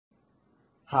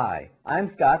Hi, I'm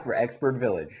Scott for Expert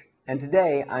Village, and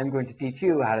today I'm going to teach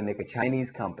you how to make a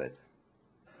Chinese compass.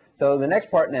 So the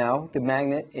next part now, the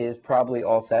magnet is probably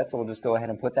all set, so we'll just go ahead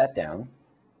and put that down.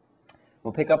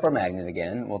 We'll pick up our magnet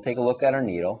again, we'll take a look at our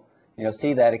needle, and you'll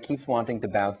see that it keeps wanting to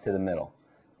bounce to the middle.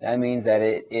 That means that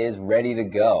it is ready to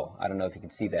go. I don't know if you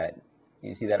can see that. Can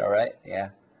you see that all right?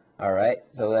 Yeah. All right,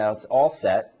 so now it's all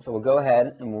set. So we'll go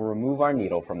ahead and we'll remove our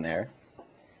needle from there.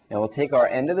 And we'll take our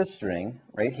end of the string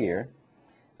right here,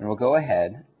 and we'll go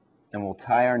ahead and we'll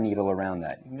tie our needle around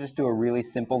that. You can just do a really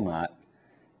simple knot.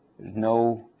 There's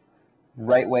no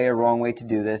right way or wrong way to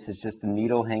do this. It's just a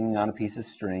needle hanging on a piece of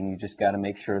string. You just got to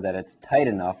make sure that it's tight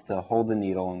enough to hold the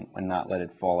needle and not let it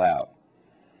fall out.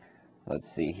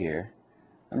 Let's see here.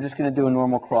 I'm just going to do a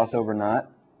normal crossover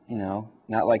knot,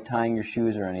 not like tying your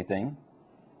shoes or anything.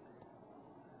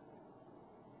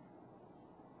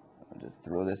 I'll just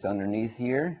throw this underneath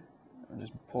here. I'll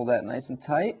just pull that nice and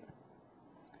tight.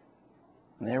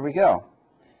 And there we go.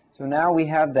 So now we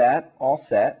have that all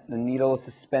set. The needle is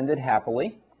suspended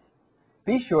happily.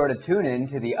 Be sure to tune in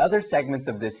to the other segments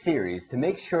of this series to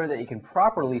make sure that you can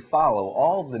properly follow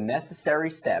all of the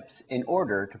necessary steps in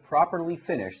order to properly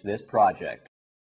finish this project.